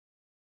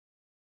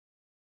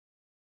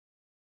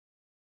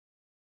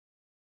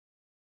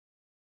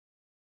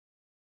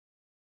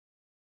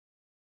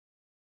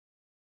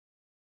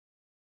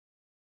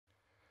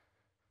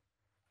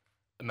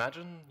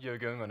Imagine you're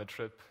going on a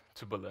trip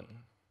to Berlin.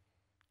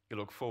 You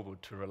look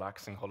forward to a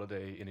relaxing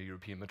holiday in a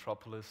European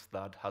metropolis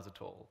that has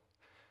it all.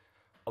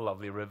 A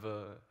lovely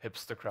river,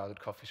 hipster-crowded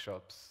coffee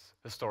shops,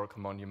 historical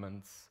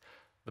monuments,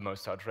 the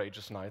most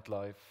outrageous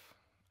nightlife,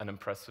 an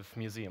impressive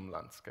museum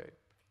landscape.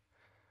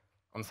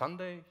 On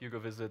Sunday, you go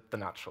visit the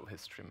Natural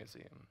History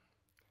Museum.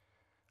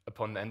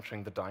 Upon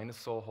entering the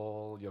dinosaur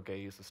hall, your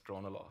gaze is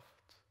drawn aloft.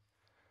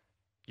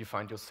 You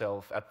find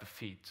yourself at the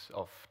feet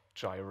of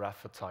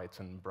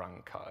Giraffatitan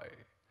branchi,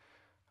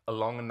 a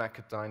long and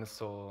naked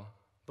dinosaur,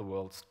 the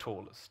world's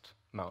tallest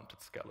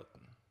mounted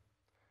skeleton.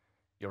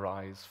 Your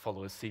eyes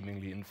follow a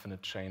seemingly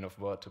infinite chain of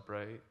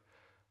vertebrae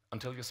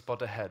until you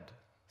spot a head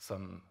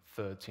some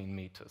 13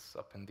 meters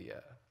up in the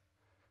air.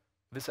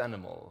 This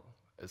animal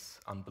is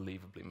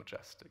unbelievably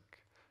majestic.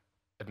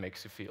 It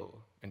makes you feel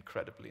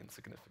incredibly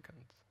insignificant.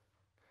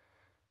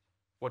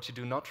 What you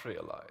do not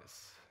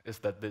realize is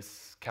that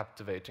this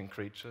captivating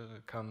creature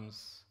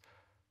comes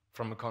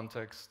from a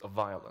context of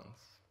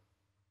violence.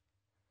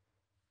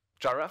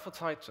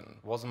 Giraffatitan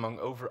was among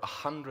over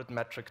 100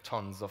 metric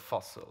tons of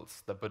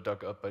fossils that were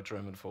dug up by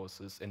German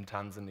forces in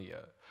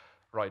Tanzania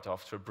right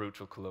after a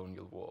brutal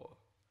colonial war.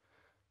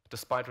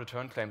 Despite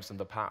return claims in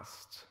the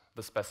past,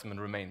 the specimen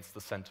remains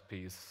the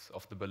centerpiece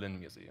of the Berlin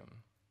Museum.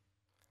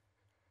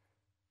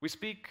 We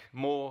speak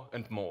more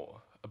and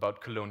more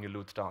about colonial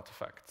looted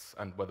artifacts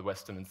and whether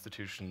Western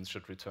institutions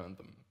should return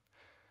them.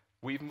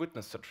 We even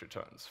witness such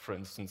returns, for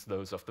instance,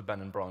 those of the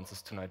Benin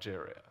bronzes to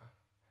Nigeria.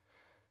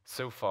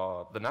 So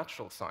far, the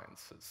natural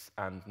sciences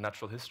and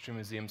natural history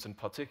museums in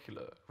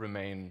particular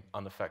remain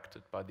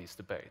unaffected by these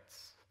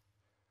debates.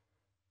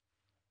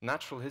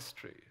 Natural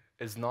history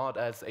is not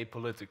as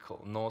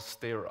apolitical nor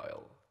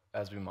sterile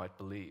as we might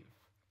believe.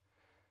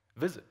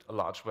 Visit a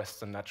large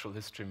Western natural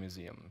history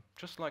museum,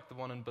 just like the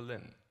one in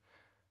Berlin,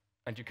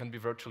 and you can be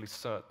virtually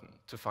certain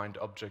to find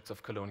objects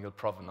of colonial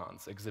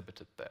provenance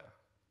exhibited there.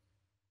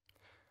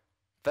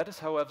 That is,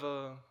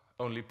 however,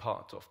 only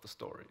part of the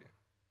story.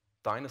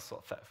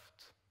 Dinosaur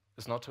theft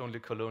is not only a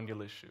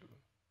colonial issue,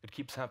 it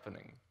keeps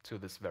happening to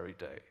this very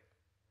day.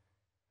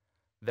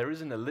 There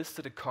is an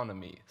illicit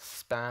economy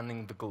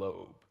spanning the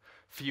globe,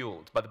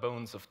 fueled by the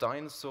bones of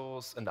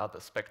dinosaurs and other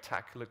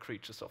spectacular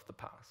creatures of the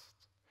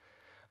past.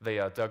 They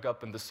are dug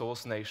up in the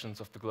source nations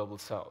of the global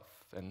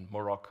south, in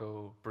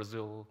Morocco,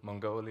 Brazil,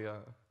 Mongolia.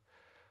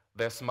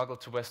 They are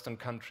smuggled to Western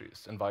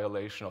countries in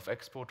violation of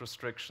export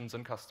restrictions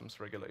and customs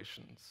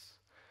regulations.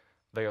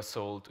 They are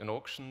sold in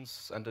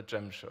auctions and at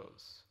gem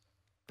shows.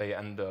 They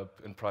end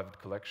up in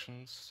private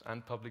collections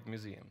and public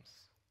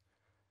museums.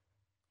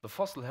 The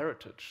fossil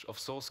heritage of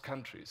source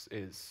countries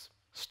is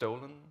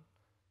stolen,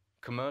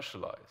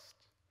 commercialized,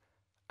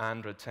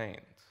 and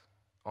retained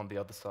on the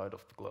other side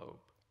of the globe.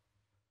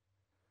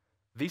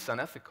 These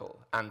unethical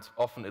and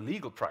often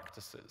illegal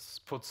practices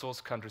put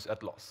source countries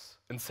at loss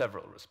in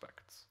several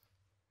respects.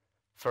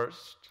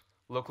 First,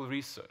 local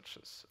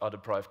researchers are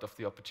deprived of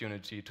the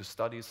opportunity to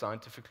study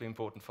scientifically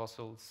important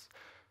fossils,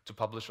 to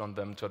publish on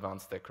them, to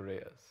advance their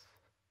careers.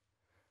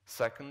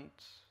 Second,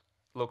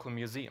 local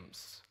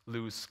museums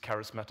lose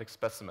charismatic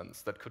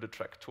specimens that could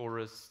attract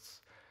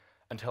tourists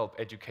and help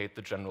educate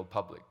the general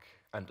public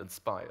and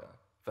inspire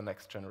the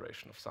next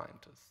generation of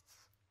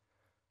scientists.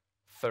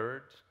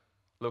 Third,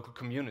 local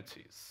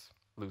communities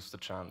lose the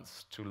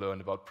chance to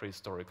learn about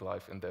prehistoric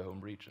life in their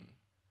home region.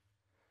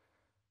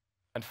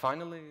 And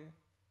finally,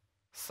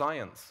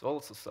 science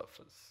also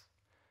suffers.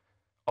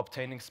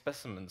 Obtaining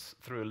specimens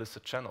through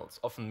illicit channels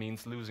often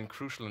means losing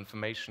crucial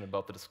information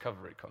about the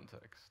discovery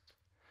context.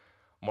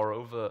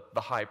 Moreover,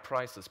 the high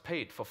prices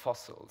paid for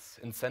fossils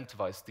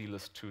incentivize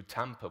dealers to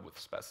tamper with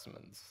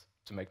specimens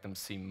to make them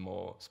seem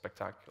more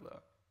spectacular.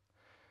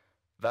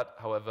 That,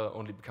 however,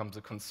 only becomes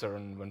a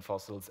concern when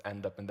fossils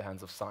end up in the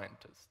hands of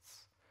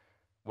scientists.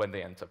 When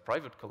they enter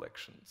private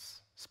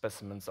collections,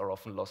 specimens are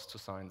often lost to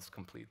science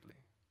completely.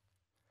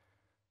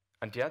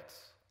 And yet,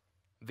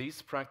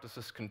 these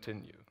practices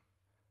continue.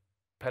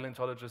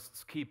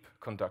 Paleontologists keep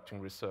conducting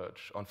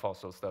research on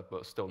fossils that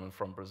were stolen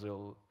from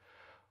Brazil,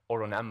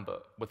 or on amber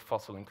with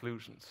fossil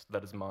inclusions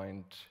that is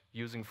mined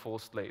using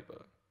forced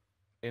labor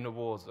in a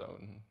war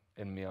zone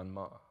in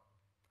Myanmar.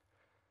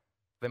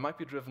 They might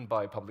be driven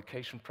by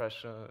publication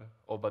pressure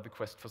or by the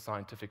quest for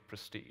scientific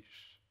prestige.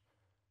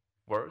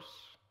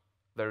 Worse,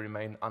 they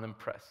remain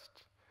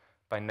unimpressed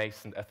by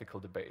nascent ethical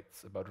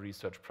debates about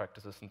research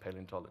practices in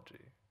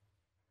paleontology.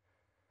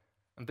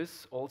 And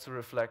this also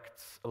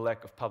reflects a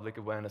lack of public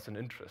awareness and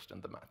interest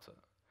in the matter.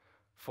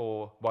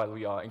 For while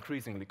we are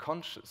increasingly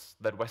conscious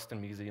that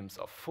Western museums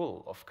are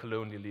full of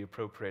colonially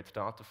appropriated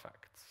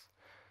artifacts,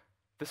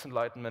 this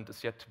enlightenment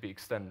is yet to be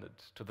extended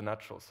to the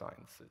natural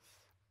sciences.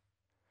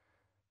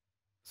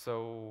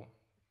 So,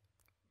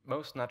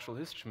 most natural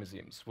history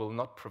museums will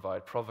not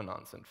provide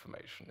provenance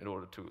information in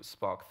order to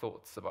spark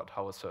thoughts about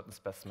how a certain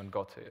specimen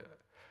got here.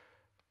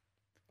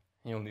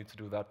 You'll need to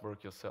do that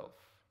work yourself.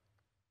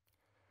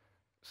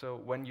 So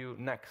when you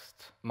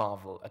next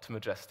marvel at a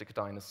majestic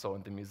dinosaur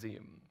in the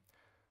museum,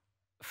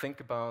 think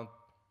about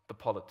the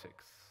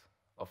politics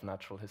of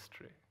natural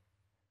history.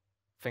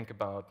 Think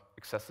about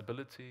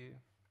accessibility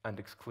and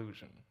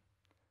exclusion.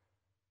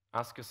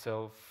 Ask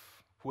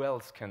yourself, who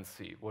else can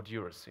see what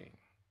you're seeing,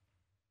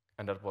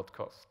 and at what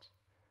cost,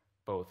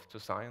 both to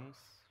science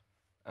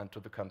and to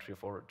the country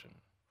of origin.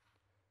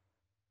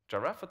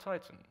 Giraffe or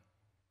Titan,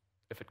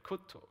 if it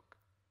could talk,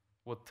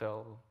 would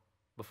tell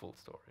the full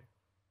story.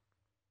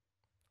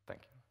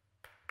 Thank you.